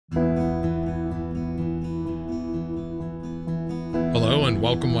and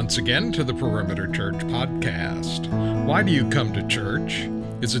welcome once again to the Perimeter Church podcast. Why do you come to church?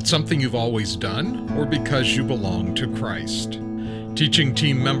 Is it something you've always done, or because you belong to Christ? Teaching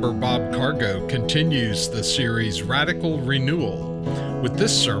team member Bob Cargo continues the series Radical Renewal with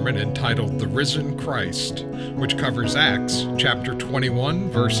this sermon entitled The Risen Christ, which covers Acts chapter 21,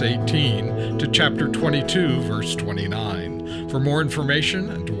 verse 18 to chapter 22, verse 29. For more information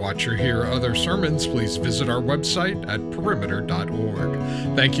and to watch or hear other sermons, please visit our website at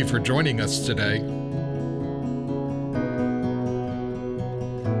perimeter.org. Thank you for joining us today.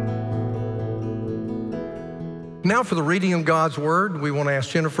 Now for the reading of God's Word, we want to ask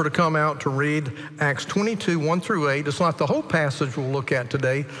Jennifer to come out to read Acts 22, 1 through 8. It's not the whole passage we'll look at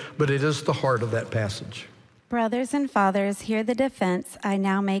today, but it is the heart of that passage. Brothers and fathers, hear the defense I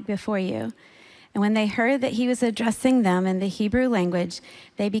now make before you. And when they heard that he was addressing them in the Hebrew language,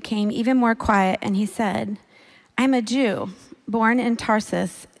 they became even more quiet, and he said, I am a Jew, born in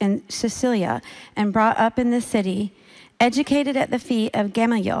Tarsus in Cilicia, and brought up in this city, educated at the feet of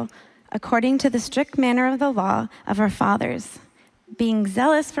Gamaliel, according to the strict manner of the law of our fathers, being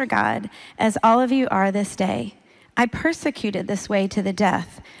zealous for God, as all of you are this day. I persecuted this way to the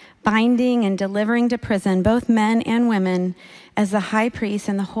death, binding and delivering to prison both men and women, as the high priest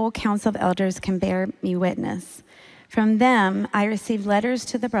and the whole council of elders can bear me witness. From them I received letters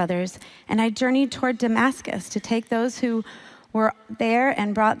to the brothers, and I journeyed toward Damascus to take those who were there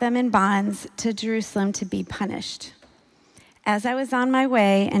and brought them in bonds to Jerusalem to be punished. As I was on my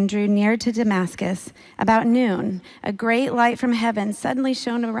way and drew near to Damascus, about noon, a great light from heaven suddenly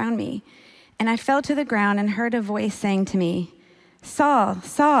shone around me, and I fell to the ground and heard a voice saying to me, Saul,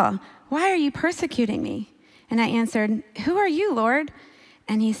 Saul, why are you persecuting me? And I answered, Who are you, Lord?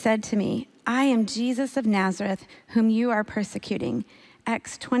 And he said to me, I am Jesus of Nazareth, whom you are persecuting.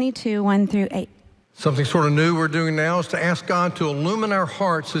 Acts 22, 1 through 8. Something sort of new we're doing now is to ask God to illumine our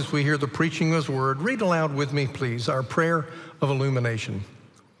hearts as we hear the preaching of His Word. Read aloud with me, please, our prayer of illumination.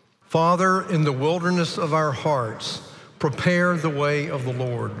 Father, in the wilderness of our hearts, prepare the way of the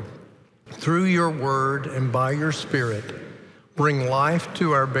Lord. Through your word and by your Spirit, bring life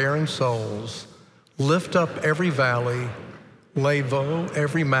to our barren souls. Lift up every valley, lay low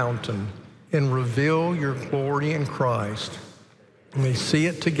every mountain, and reveal your glory in Christ. We see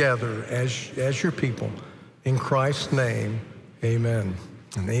it together as your people. In Christ's name, amen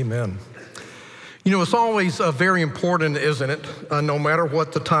and amen. You know, it's always very important, isn't it, no matter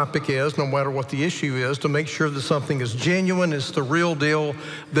what the topic is, no matter what the issue is, to make sure that something is genuine, it's the real deal,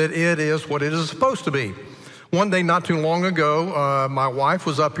 that it is what it is supposed to be. One day not too long ago, my wife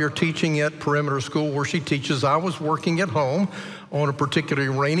was up here teaching at Perimeter School where she teaches. I was working at home on a particularly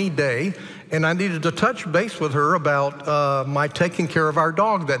rainy day, and I needed to touch base with her about my taking care of our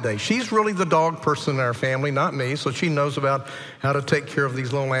dog that day. She's really the dog person in our family, not me, so she knows about how to take care of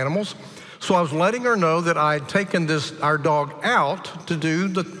these little animals. So I was letting her know that I had taken our dog out to do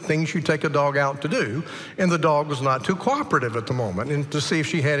the things you take a dog out to do, and the dog was not too cooperative at the moment, and to see if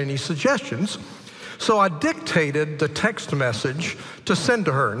she had any suggestions. So I dictated the text message to send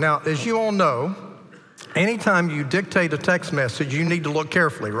to her. Now, as you all know, anytime you dictate a text message, you need to look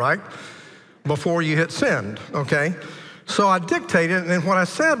carefully, right? Before you hit send, okay? So I dictated, and what I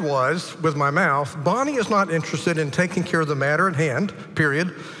said was, with my mouth, Bonnie is not interested in taking care of the matter at hand,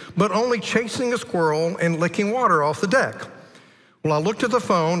 period, but only chasing a squirrel and licking water off the deck. Well, I looked at the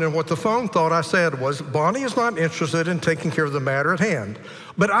phone, and what the phone thought I said was, Bonnie is not interested in taking care of the matter at hand,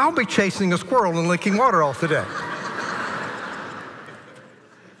 but I'll be chasing a squirrel and licking water off the deck.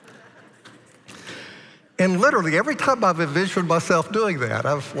 And literally, every time I've envisioned myself doing that,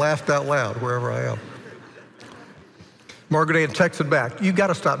 I've laughed out loud wherever I am. Margaret Ann texted back, you got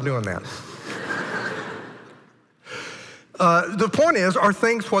to stop doing that. The point is, are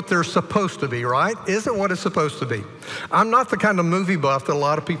things what they're supposed to be, right? Is it what it's supposed to be? I'm not the kind of movie buff that a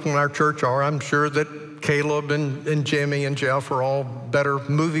lot of people in our church are. I'm sure that Caleb and Jimmy and Jeff are all better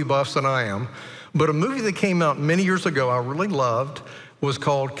movie buffs than I am. But a movie that came out many years ago I really loved was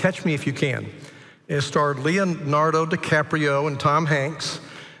called Catch Me If You Can. It starred Leonardo DiCaprio and Tom Hanks.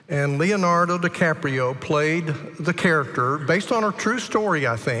 And Leonardo DiCaprio played the character, based on a true story,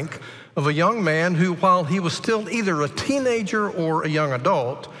 I think, of a young man who, while he was still either a teenager or a young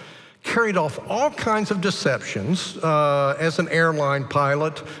adult, carried off all kinds of deceptions as an airline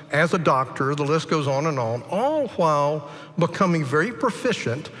pilot, as a doctor, the list goes on, all while becoming very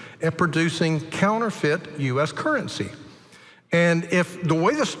proficient at producing counterfeit U.S. currency. And if the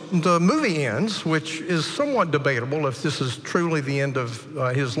way the movie ends, which is somewhat debatable if this is truly the end of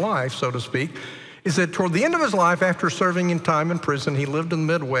his life, so to speak, is that toward the end of his life, after serving time in prison, he lived in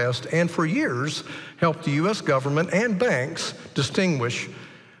the Midwest and for years helped the U.S. government and banks distinguish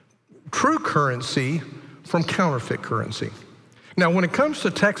true currency from counterfeit currency. Now, when it comes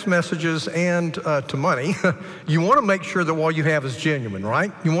to text messages and to money, you want to make sure that what you have is genuine,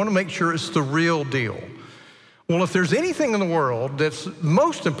 right? You want to make sure it's the real deal. Well, if there's anything in the world that's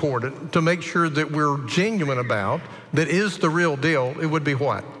most important to make sure that we're genuine about, that is the real deal, it would be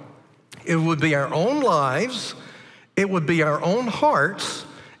what? It would be our own lives, it would be our own hearts,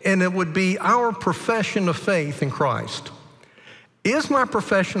 and it would be our profession of faith in Christ. Is my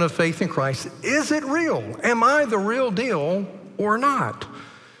profession of faith in Christ, is it real? Am I the real deal or not?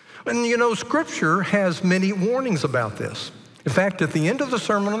 And you know, Scripture has many warnings about this. In fact, at the end of the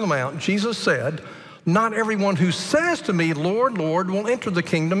Sermon on the Mount, Jesus said, "Not everyone who says to me, 'Lord, Lord,' will enter the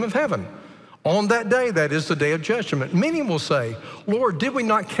kingdom of heaven. On that day, that is the day of judgment, many will say, 'Lord, did we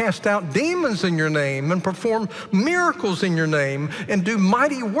not cast out demons in your name and perform miracles in your name and do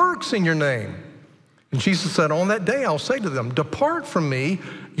mighty works in your name?' And Jesus said, 'On that day I'll say to them, depart from me,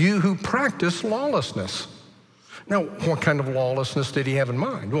 you who practice lawlessness.'" Now, what kind of lawlessness did he have in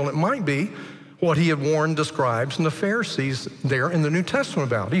mind? Well, it might be what he had warned the scribes and the Pharisees there in the New Testament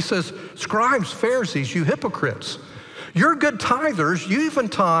about. He says, "Scribes, Pharisees, you hypocrites, you're good tithers. You even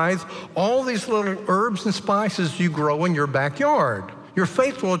tithe all these little herbs and spices you grow in your backyard. You're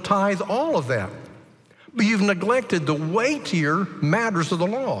faithful to tithe all of that. But you've neglected the weightier matters of the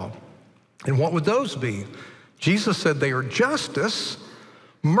law." And what would those be? Jesus said they are justice,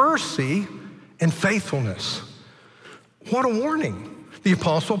 mercy, and faithfulness. What a warning. The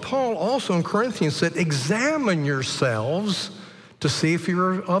Apostle Paul also in Corinthians said, "Examine yourselves to see if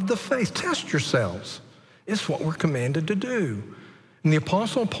you're of the faith." Test yourselves. It's what we're commanded to do. And the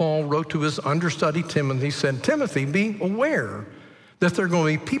Apostle Paul wrote to his understudy Timothy, said, "Timothy, be aware that there are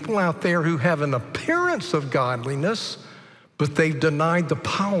going to be people out there who have an appearance of godliness, but they've denied the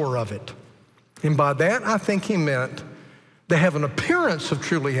power of it." And by that, I think he meant they have an appearance of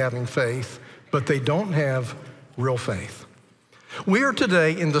truly having faith, but they don't have real faith. We are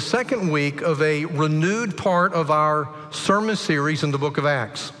today in the second week of a renewed part of our sermon series in the book of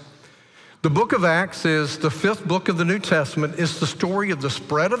Acts. The book of Acts is the fifth book of the New Testament. It's the story of the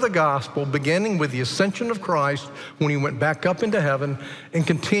spread of the gospel, beginning with the ascension of Christ when he went back up into heaven and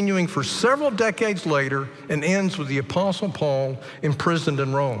continuing for several decades later and ends with the Apostle Paul imprisoned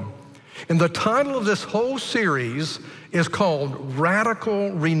in Rome. And the title of this whole series is called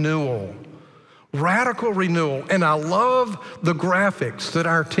Radical Renewal. Radical renewal. And I love the graphics that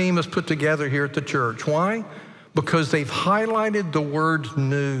our team has put together here at the church. Why? Because they've highlighted the word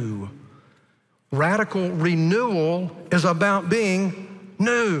new. Radical renewal is about being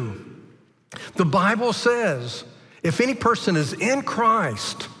new. The Bible says if any person is in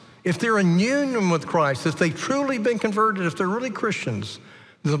Christ, if they're in union with Christ, if they've truly been converted, if they're really Christians,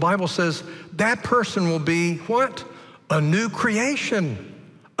 the Bible says that person will be what? A new creation.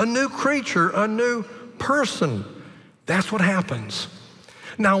 A new creature, a new person. That's what happens.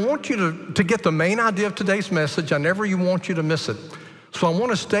 Now, I want you to get the main idea of today's message. I never want you to miss it. So I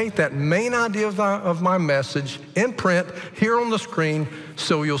want to state that main idea of my message in print here on the screen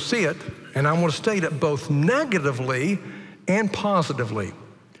so you'll see it. And I want to state it both negatively and positively.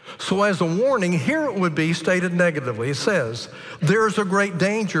 So as a warning, here it would be stated negatively. It says, "There's a great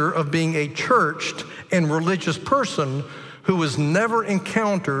danger of being a churched and religious person who has never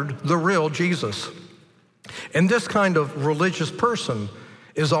encountered the real Jesus. And this kind of religious person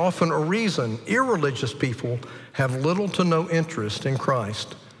is often a reason irreligious people have little to no interest in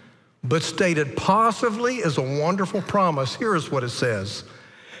Christ." But stated positively is a wonderful promise. Here is what it says.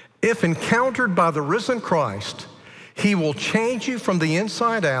 "If encountered by the risen Christ, he will change you from the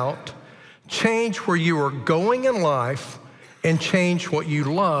inside out, change where you are going in life, and change what you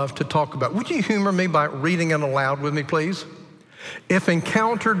love to talk about." Would you humor me by reading it aloud with me, please? "If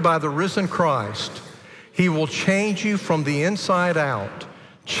encountered by the risen Christ, he will change you from the inside out,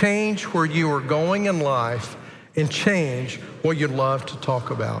 change where you are going in life, and change what you love to talk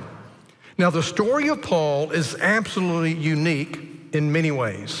about." Now, the story of Paul is absolutely unique in many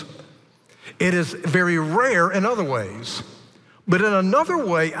ways. It is very rare in other ways. But in another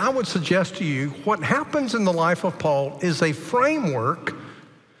way, I would suggest to you what happens in the life of Paul is a framework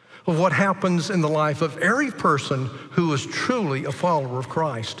of what happens in the life of every person who is truly a follower of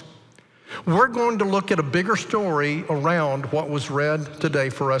Christ. We're going to look at a bigger story around what was read today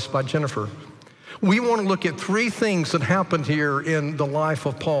for us by Jennifer. We want to look at three things that happened here in the life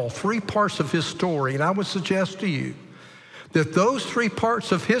of Paul, three parts of his story. And I would suggest to you that those three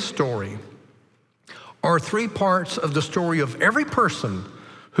parts of his story are three parts of the story of every person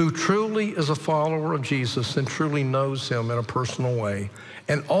who truly is a follower of Jesus and truly knows him in a personal way.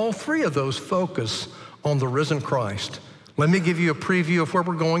 And all three of those focus on the risen Christ. Let me give you a preview of where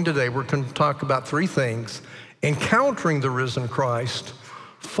we're going today. We're going to talk about three things: encountering the risen Christ,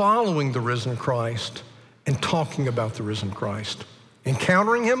 following the risen Christ, and talking about the risen Christ.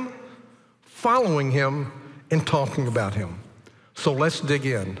 Encountering him, following him, and talking about him. So let's dig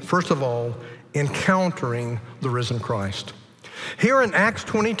in. First of all, encountering the risen Christ. Here in Acts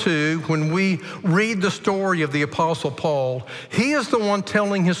 22, when we read the story of the Apostle Paul, he is the one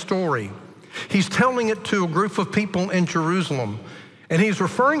telling his story. He's telling it to a group of people in Jerusalem, and he's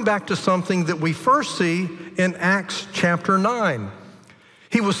referring back to something that we first see in Acts chapter 9.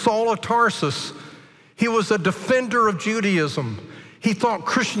 He was Saul of Tarsus. He was a defender of Judaism. He thought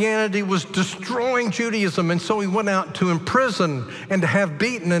Christianity was destroying Judaism, and so he went out to imprison and to have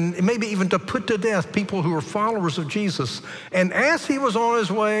beaten and maybe even to put to death people who were followers of Jesus. And as he was on his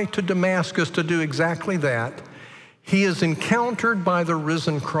way to Damascus to do exactly that, he is encountered by the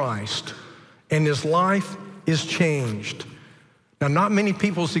risen Christ, and his life is changed. Now, not many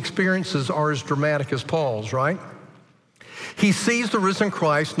people's experiences are as dramatic as Paul's, right? He sees the risen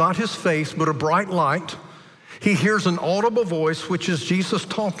Christ, not his face, but a bright light. He hears an audible voice, which is Jesus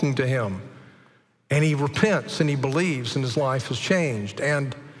talking to him. And he repents and he believes, and his life is changed.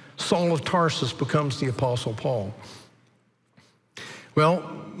 And Saul of Tarsus becomes the Apostle Paul. Well,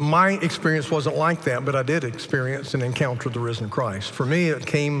 my experience wasn't like that, but I did experience and encounter the risen Christ. For me, it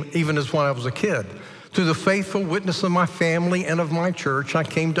came even as when I was a kid. Through the faithful witness of my family and of my church, I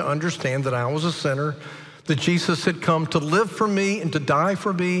came to understand that I was a sinner, that Jesus had come to live for me and to die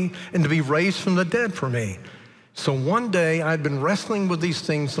for me and to be raised from the dead for me. So one day, I'd been wrestling with these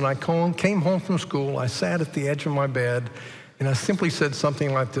things, and I came home from school. I sat at the edge of my bed, and I simply said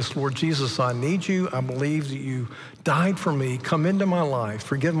something like this: Lord Jesus, I need you. I believe that you died for me. Come into my life,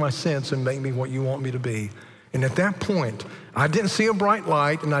 forgive my sins, and make me what you want me to be. And at that point, I didn't see a bright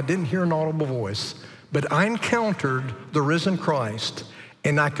light, and I didn't hear an audible voice, but I encountered the risen Christ,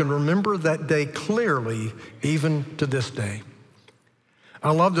 and I can remember that day clearly, even to this day.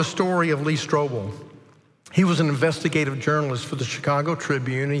 I love the story of Lee Strobel. He was an investigative journalist for the Chicago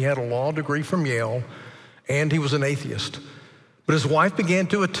Tribune. He had a law degree from Yale, and he was an atheist. But his wife began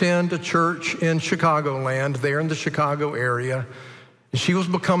to attend a church in Chicagoland, there in the Chicago area, and she was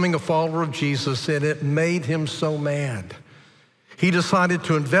becoming a follower of Jesus, and it made him so mad. He decided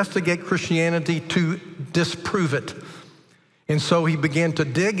to investigate Christianity to disprove it. And so he began to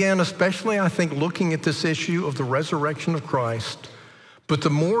dig in, especially, I think, looking at this issue of the resurrection of Christ. But the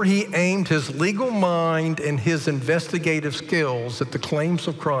more he aimed his legal mind and his investigative skills at the claims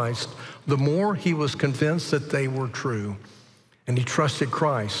of Christ, the more he was convinced that they were true. And he trusted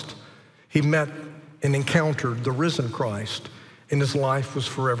Christ. He met and encountered the risen Christ, and his life was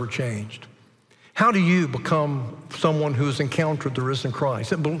forever changed. How do you become someone who has encountered the risen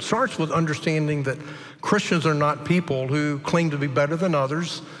Christ? It starts with understanding that Christians are not people who claim to be better than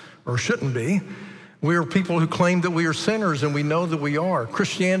others, or shouldn't be. We are people who claim that we are sinners, and we know that we are.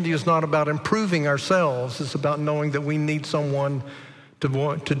 Christianity is not about improving ourselves. It's about knowing that we need someone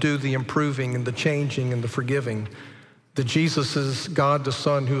to do the improving and the changing and the forgiving. That Jesus is God the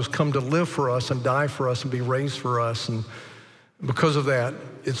Son who has come to live for us and die for us and be raised for us. And because of that,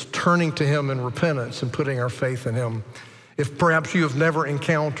 it's turning to him in repentance and putting our faith in him. If perhaps you have never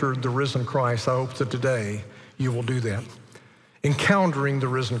encountered the risen Christ, I hope that today you will do that. Encountering the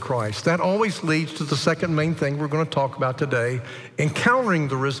risen Christ. That always leads to the second main thing we're going to talk about today. Encountering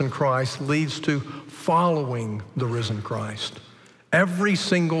the risen Christ leads to following the risen Christ. Every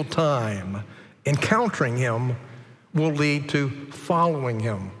single time, encountering him will lead to following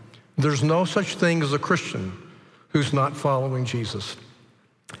him. There's no such thing as a Christian who's not following Jesus.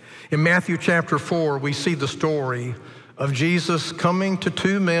 In Matthew chapter 4, we see the story of Jesus coming to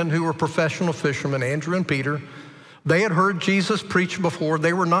two men who were professional fishermen, Andrew and Peter. They had heard Jesus preach before.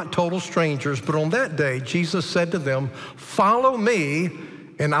 They were not total strangers, but on that day, Jesus said to them, "Follow me,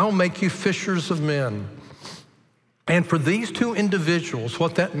 and I'll make you fishers of men." And for these two individuals,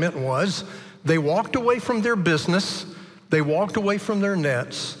 what that meant was they walked away from their business, they walked away from their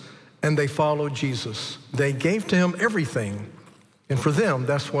nets, and they followed Jesus. They gave to him everything, and for them,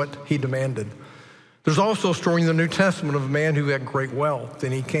 that's what he demanded. There's also a story in the New Testament of a man who had great wealth,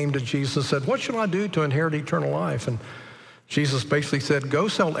 and he came to Jesus and said, "What shall I do to inherit eternal life?" And Jesus basically said, "Go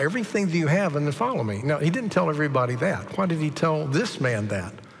sell everything that you have and then follow me." Now, he didn't tell everybody that. Why did he tell this man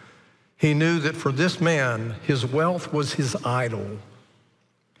that? He knew that for this man, his wealth was his idol.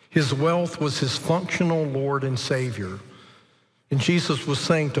 His wealth was his functional Lord and Savior. And Jesus was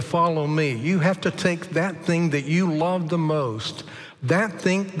saying to follow me, you have to take that thing that you love the most, that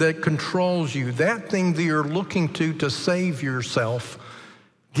thing that controls you, that thing that you're looking to save yourself,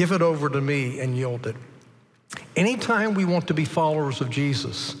 give it over to me and yield it. Anytime we want to be followers of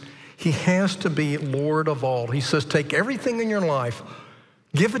Jesus, he has to be Lord of all. He says, take everything in your life,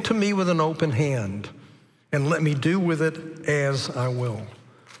 give it to me with an open hand, and let me do with it as I will.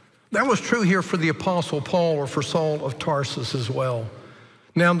 That was true here for the Apostle Paul, or for Saul of Tarsus as well.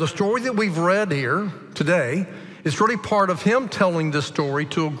 Now, the story that we've read here today is really part of him telling this story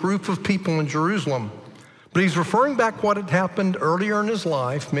to a group of people in Jerusalem. But he's referring back what had happened earlier in his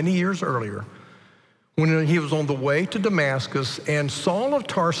life, many years earlier, when he was on the way to Damascus, and Saul of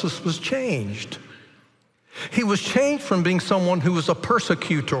Tarsus was changed. He was changed from being someone who was a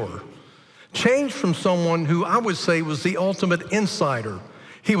persecutor, changed from someone who I would say was the ultimate insider.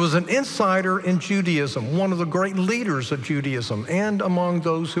 He was an insider in Judaism, one of the great leaders of Judaism, and among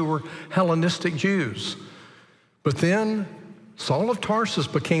those who were Hellenistic Jews. But then Saul of Tarsus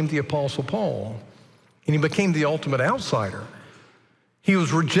became the Apostle Paul, and he became the ultimate outsider. He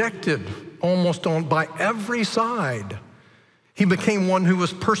was rejected almost by every side. He became one who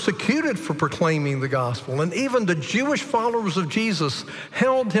was persecuted for proclaiming the gospel, and even the Jewish followers of Jesus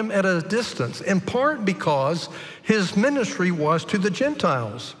held him at a distance, in part because his ministry was to the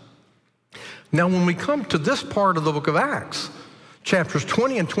Gentiles. Now, when we come to this part of the book of Acts, chapters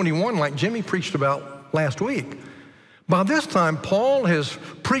 20 and 21, like Jimmy preached about last week, by this time, Paul has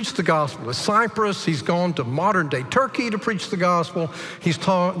preached the gospel at Cyprus. He's gone to modern-day Turkey to preach the gospel. He's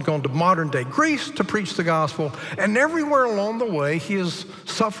gone to modern-day Greece to preach the gospel. And everywhere along the way, he has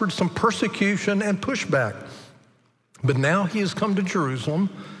suffered some persecution and pushback. But now he has come to Jerusalem,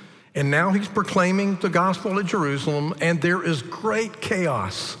 and now he's proclaiming the gospel at Jerusalem, and there is great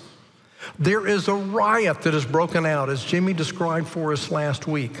chaos. There is a riot that has broken out, as Jimmy described for us last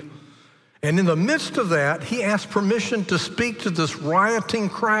week. And in the midst of that, he asked permission to speak to this rioting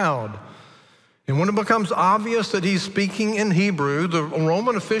crowd. And when it becomes obvious that he's speaking in Hebrew, the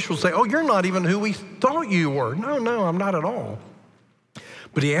Roman officials say, oh, you're not even who we thought you were. No, I'm not at all.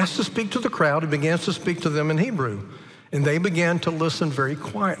 But he asked to speak to the crowd. He begins to speak to them in Hebrew. And they began to listen very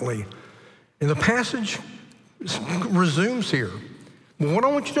quietly. And the passage resumes here. But what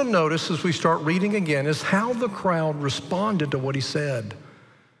I want you to notice as we start reading again is how the crowd responded to what he said.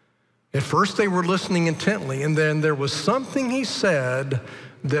 At first they were listening intently, and then there was something he said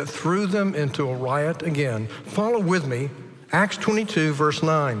that threw them into a riot again. Follow with me, Acts 22, verse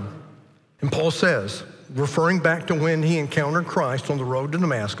 9. And Paul says, referring back to when he encountered Christ on the road to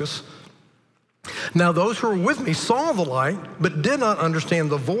Damascus, now those who were with me saw the light, but did not understand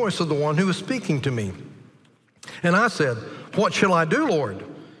the voice of the one who was speaking to me. And I said, what shall I do, Lord?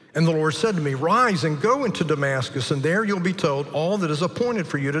 And the Lord said to me, rise and go into Damascus, and there you'll be told all that is appointed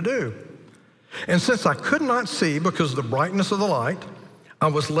for you to do. And since I could not see because of the brightness of the light, I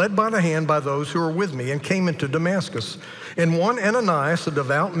was led by the hand by those who were with me and came into Damascus. And one Ananias, a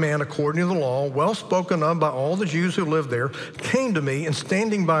devout man according to the law, well spoken of by all the Jews who lived there, came to me and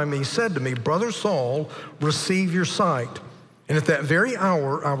standing by me said to me, Brother Saul, receive your sight. And at that very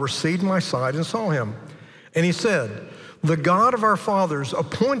hour I received my sight and saw him. And he said, the God of our fathers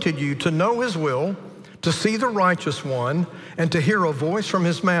appointed you to know his will, to see the righteous one, and to hear a voice from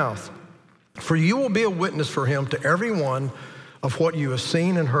his mouth. For you will be a witness for him to everyone of what you have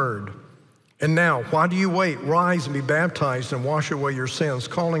seen and heard. And now, why do you wait? Rise and be baptized and wash away your sins,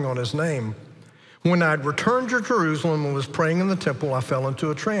 calling on his name. When I had returned to Jerusalem and was praying in the temple, I fell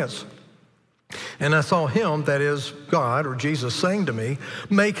into a trance. And I saw him, that is God or Jesus, saying to me,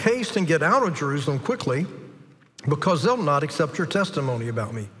 make haste and get out of Jerusalem quickly, because they'll not accept your testimony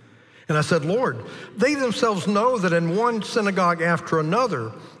about me. And I said, Lord, they themselves know that in one synagogue after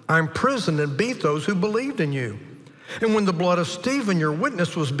another, I imprisoned and beat those who believed in you. And when the blood of Stephen, your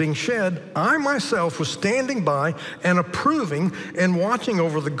witness, was being shed, I myself was standing by and approving and watching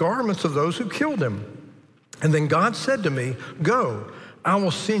over the garments of those who killed him. And then God said to me, go, I will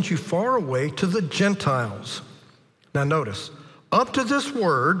send you far away to the Gentiles. Now notice, up to this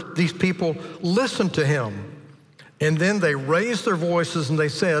word, these people listened to him. And then they raised their voices and they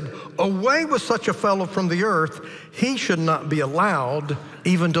said, away with such a fellow from the earth. He should not be allowed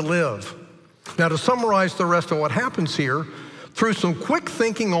even to live. Now, to summarize the rest of what happens here, through some quick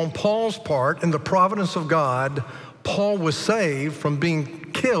thinking on Paul's part and the providence of God, Paul was saved from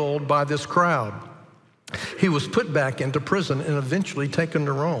being killed by this crowd. He was put back into prison and eventually taken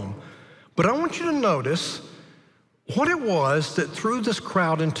to Rome. But I want you to notice what it was that threw this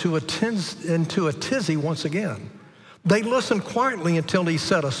crowd into a tizzy once again. They listened quietly until he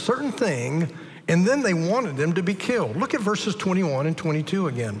said a certain thing, and then they wanted him to be killed. Look at verses 21 and 22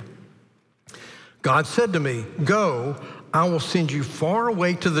 again. God said to me, go, I will send you far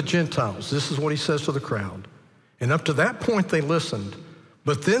away to the Gentiles. This is what he says to the crowd. And up to that point, they listened.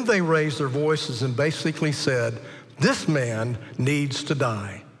 But then they raised their voices and basically said, this man needs to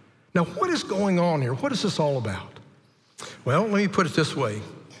die. Now, what is going on here? What is this all about? Well, let me put it this way.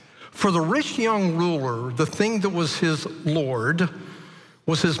 For the rich young ruler, the thing that was his Lord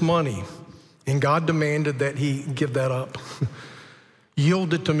was his money. And God demanded that he give that up.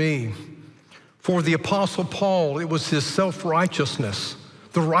 Yield it to me. For the Apostle Paul, it was his self-righteousness,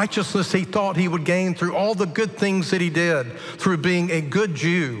 the righteousness he thought he would gain through all the good things that he did, through being a good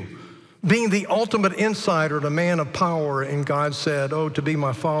Jew, being the ultimate insider, the man of power. And God said, oh, to be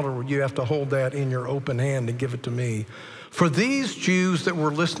my follower, you have to hold that in your open hand and give it to me. For these Jews that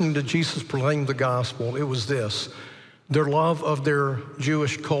were listening to Jesus proclaim the gospel, it was this: their love of their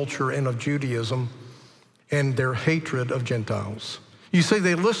Jewish culture and of Judaism and their hatred of Gentiles. You see,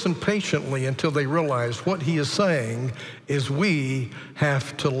 they listened patiently until they realized what he is saying is we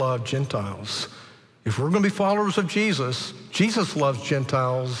have to love Gentiles. If we're going to be followers of Jesus, Jesus loves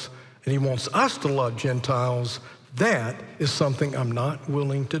Gentiles, and he wants us to love Gentiles. That is something I'm not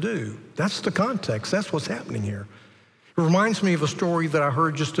willing to do. That's the context. That's what's happening here. It reminds me of a story that I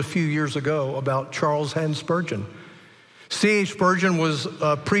heard just a few years ago about Charles Haddon Spurgeon. C.H. Spurgeon was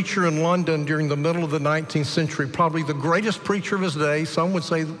a preacher in London during the middle of the 19th century, probably the greatest preacher of his day. Some would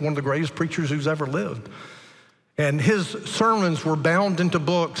say one of the greatest preachers who's ever lived. And his sermons were bound into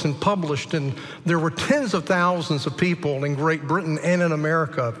books and published, and there were tens of thousands of people in Great Britain and in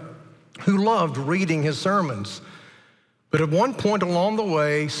America who loved reading his sermons. But at one point along the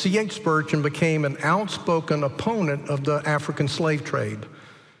way, C.H. Spurgeon became an outspoken opponent of the African slave trade.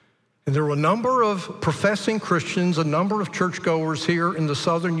 And there were a number of professing Christians, a number of churchgoers here in the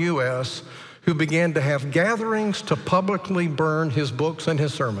southern U.S. who began to have gatherings to publicly burn his books and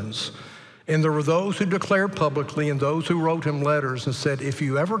his sermons. And there were those who declared publicly and those who wrote him letters and said, if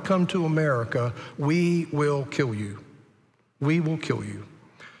you ever come to America, we will kill you. We will kill you.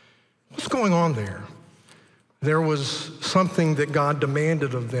 What's going on there? There was something that God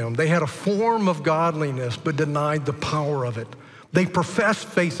demanded of them. They had a form of godliness but denied the power of it. They professed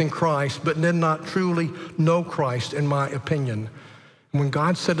faith in Christ, but did not truly know Christ, in my opinion. When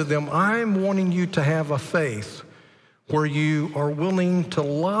God said to them, I'm wanting you to have a faith where you are willing to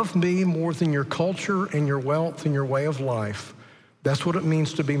love me more than your culture and your wealth and your way of life. That's what it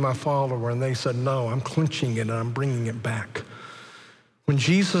means to be my follower. And they said, no, I'm clinching it and I'm bringing it back. When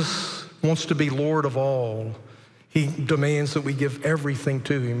Jesus wants to be Lord of all, he demands that we give everything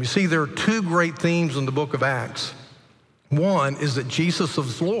to him. You see, there are two great themes in the book of Acts. One is that Jesus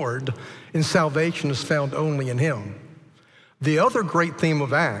is Lord and salvation is found only in him. The other great theme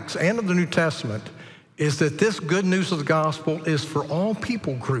of Acts and of the New Testament is that this good news of the gospel is for all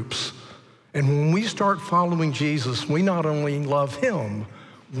people groups. And when we start following Jesus, we not only love him,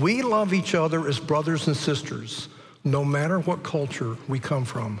 we love each other as brothers and sisters, no matter what culture we come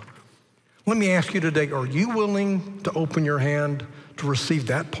from. Let me ask you today, are you willing to open your hand to receive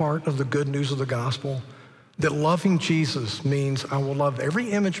that part of the good news of the gospel? That loving Jesus means I will love every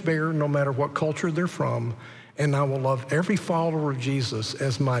image bearer, no matter what culture they're from, and I will love every follower of Jesus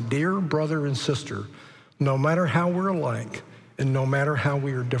as my dear brother and sister, no matter how we're alike and no matter how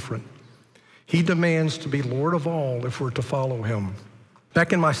we are different. He demands to be Lord of all if we're to follow him.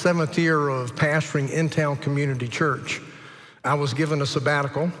 Back in my 7th year of pastoring In-Town Community Church, I was given a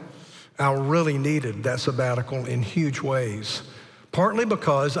sabbatical. I really needed that sabbatical in huge ways. Partly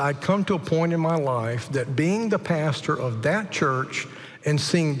because I'd come to a point in my life that being the pastor of that church and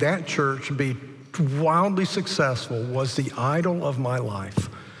seeing that church be wildly successful was the idol of my life.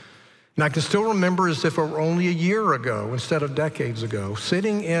 And I can still remember as if it were only a year ago instead of decades ago,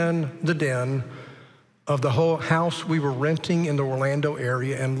 sitting in the den of the whole house we were renting in the Orlando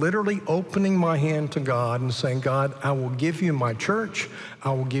area and literally opening my hand to God and saying, God, I will give you my church,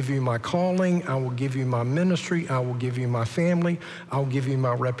 I will give you my calling, I will give you my ministry, I will give you my family, I will give you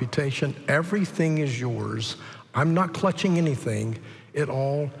my reputation. Everything is yours. I'm not clutching anything. It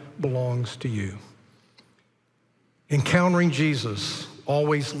all belongs to you. Encountering Jesus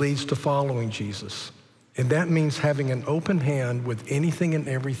always leads to following Jesus. And that means having an open hand with anything and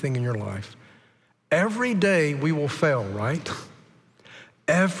everything in your life. Every day we will fail, right?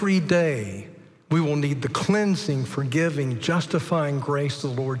 Every day we will need the cleansing, forgiving, justifying grace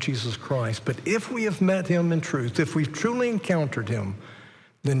of the Lord Jesus Christ. But if we have met him in truth, if we've truly encountered him,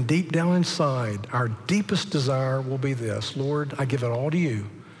 then deep down inside, our deepest desire will be this: Lord, I give it all to you.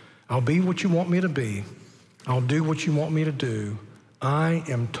 I'll be what you want me to be. I'll do what you want me to do. I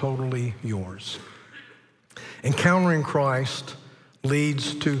am totally yours. Encountering Christ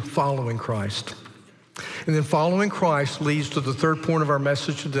leads to following Christ. And then following Christ leads to the third point of our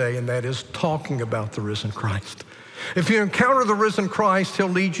message today, and that is talking about the risen Christ. If you encounter the risen Christ, he'll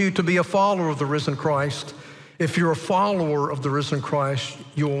lead you to be a follower of the risen Christ. If you're a follower of the risen Christ,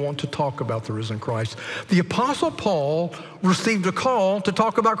 you will want to talk about the risen Christ. The Apostle Paul received a call to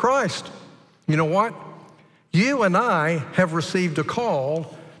talk about Christ. You know what? You and I have received a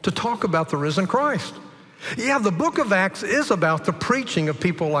call to talk about the risen Christ. Yeah, the book of Acts is about the preaching of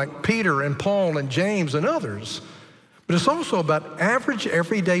people like Peter and Paul and James and others. But it's also about average,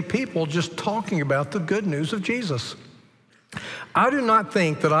 everyday people just talking about the good news of Jesus. I do not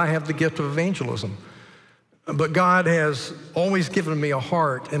think that I have the gift of evangelism, but God has always given me a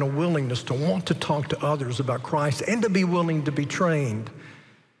heart and a willingness to want to talk to others about Christ and to be willing to be trained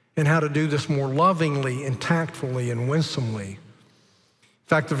in how to do this more lovingly and tactfully and winsomely.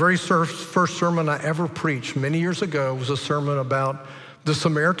 In fact, the very first sermon I ever preached many years ago was a sermon about the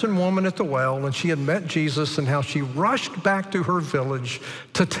Samaritan woman at the well, and she had met Jesus and how she rushed back to her village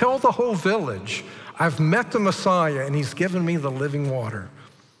to tell the whole village, I've met the Messiah and he's given me the living water.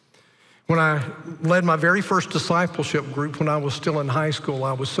 When I led my very first discipleship group when I was still in high school,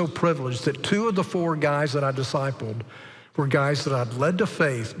 I was so privileged that 2 of the 4 guys that I discipled were guys that I'd led to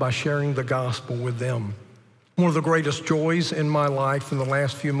faith by sharing the gospel with them. One of the greatest joys in my life in the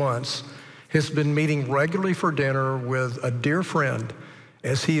last few months has been meeting regularly for dinner with a dear friend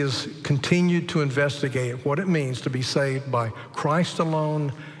as he has continued to investigate what it means to be saved by Christ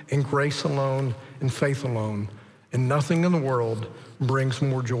alone and grace alone and faith alone. And nothing in the world brings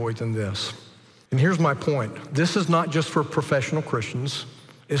more joy than this. And here's my point. This is not just for professional Christians.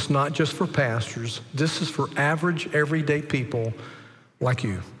 It's not just for pastors. This is for average, everyday people like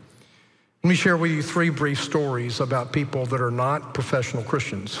you. Let me share with you 3 brief stories about people that are not professional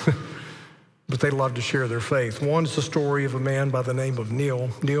Christians, but they love to share their faith. One is the story of a man by the name of Neil.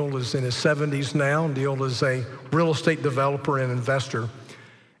 Neil is in his 70s now. Neil is a real estate developer and investor.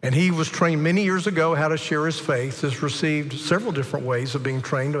 And he was trained many years ago how to share his faith, has received several different ways of being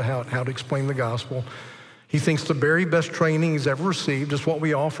trained on how to explain the gospel. He thinks the very best training he's ever received is what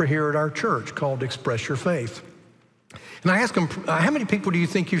we offer here at our church called Express Your Faith. And I asked him, how many people do you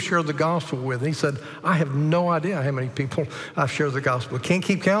think you've shared the gospel with? And he said, I have no idea how many people I've shared the gospel with. Can't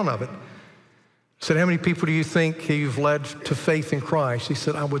keep count of it. I said, how many people do you think you've led to faith in Christ? He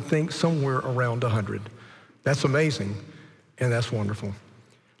said, I would think somewhere around 100. That's amazing, and that's wonderful.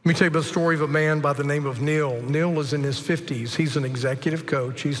 Let me tell you about the story of a man by the name of Neil. Neil is in his 50s. He's an executive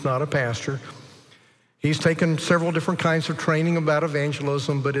coach. He's not a pastor. He's taken several different kinds of training about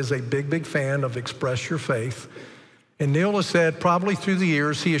evangelism, but is a big, big fan of Express Your Faith. And Neil has said probably through the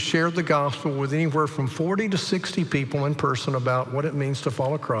years, he has shared the gospel with anywhere from 40 to 60 people in person about what it means to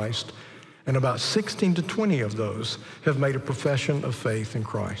follow Christ. And about 16 to 20 of those have made a profession of faith in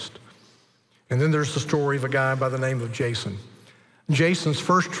Christ. And then there's the story of a guy by the name of Jason. Jason's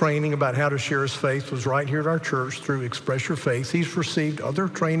first training about how to share his faith was right here at our church through Express Your Faith. He's received other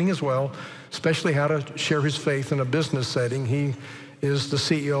training as well, especially how to share his faith in a business setting. He is the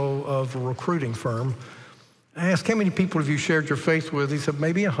CEO of a recruiting firm. I asked, how many people have you shared your faith with? He said,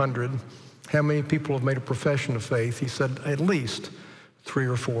 maybe 100. How many people have made a profession of faith? He said, at least 3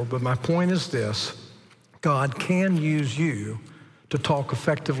 or 4. But my point is this: God can use you to talk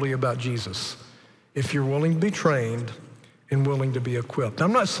effectively about Jesus if you're willing to be trained and willing to be equipped.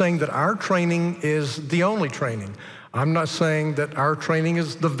 I'm not saying that our training is the only training. I'm not saying that our training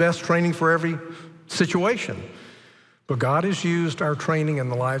is the best training for every situation. But God has used our training in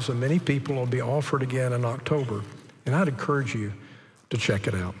the lives of many people. It'll be offered again in October. And I'd encourage you to check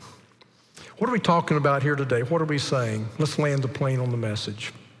it out. What are we talking about here today? What are we saying? Let's land the plane on the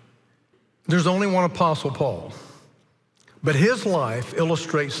message. There's only one Apostle Paul, but his life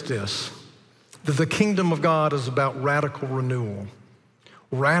illustrates this, that the kingdom of God is about radical renewal.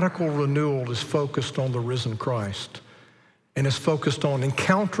 Radical renewal is focused on the risen Christ, and is focused on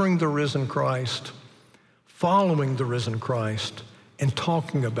encountering the risen Christ, following the risen Christ, and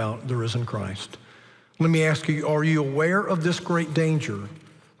talking about the risen Christ. Let me ask you, are you aware of this great danger?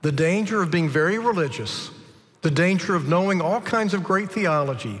 The danger of being very religious, the danger of knowing all kinds of great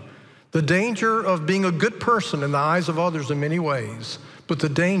theology, the danger of being a good person in the eyes of others in many ways, but the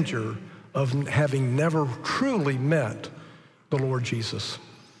danger of having never truly met the Lord Jesus.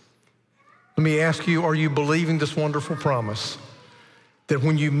 Let me ask you, are you believing this wonderful promise that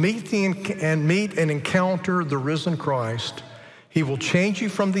when you meet and encounter the risen Christ, he will change you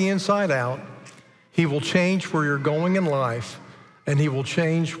from the inside out, he will change where you're going in life, and he will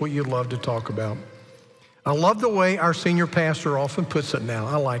change what you love to talk about? I love the way our senior pastor often puts it now.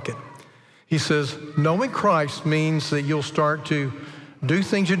 I like it. He says, knowing Christ means that you'll start to do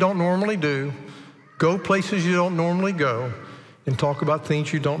things you don't normally do, go places you don't normally go, and talk about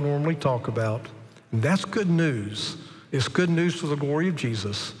things you don't normally talk about. And that's good news. It's good news for the glory of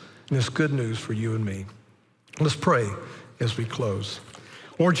Jesus, and it's good news for you and me. Let's pray as we close.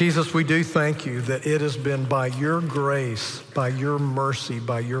 Lord Jesus, we do thank you that it has been by your grace, by your mercy,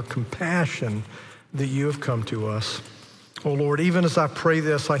 by your compassion that you have come to us. Oh Lord, even as I pray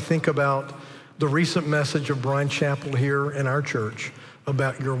this, I think about the recent message of Brian Chappell here in our church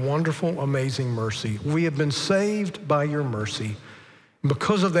about your wonderful, amazing mercy. We have been saved by your mercy. And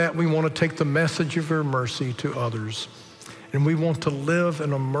because of that, we want to take the message of your mercy to others. And we want to live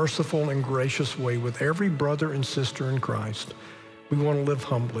in a merciful and gracious way with every brother and sister in Christ. We want to live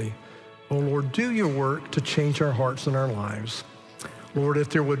humbly. Oh Lord, do your work to change our hearts and our lives. Lord, if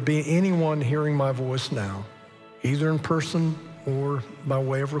there would be anyone hearing my voice now, either in person or by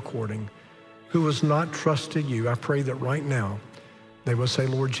way of recording, who has not trusted you, I pray that right now they will say,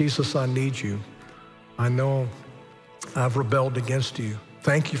 Lord Jesus, I need you. I know I've rebelled against you.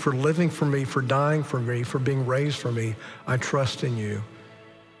 Thank you for living for me, for dying for me, for being raised for me. I trust in you.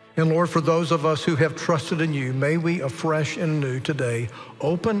 And Lord, for those of us who have trusted in you, may we afresh and anew today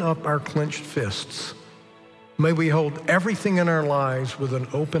open up our clenched fists. May we hold everything in our lives with an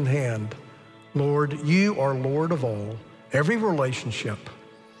open hand. Lord, you are Lord of all. Every relationship,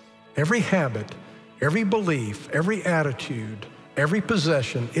 every habit, every belief, every attitude, every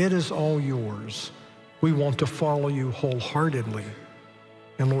possession, it is all yours. We want to follow you wholeheartedly.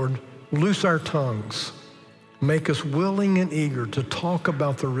 And Lord, loose our tongues. Make us willing and eager to talk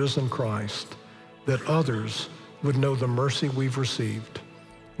about the risen Christ, that others would know the mercy we've received.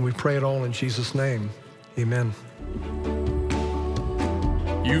 And we pray it all in Jesus' name. Amen.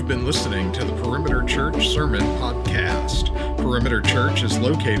 You've been listening to the Perimeter Church Sermon Podcast. Perimeter Church is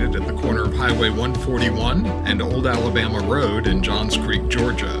located at the corner of Highway 141 and Old Alabama Road in Johns Creek,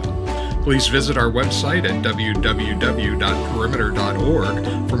 Georgia. Please visit our website at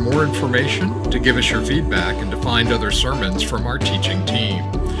www.perimeter.org for more information, to give us your feedback, and to find other sermons from our teaching team.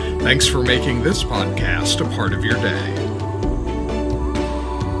 Thanks for making this podcast a part of your day.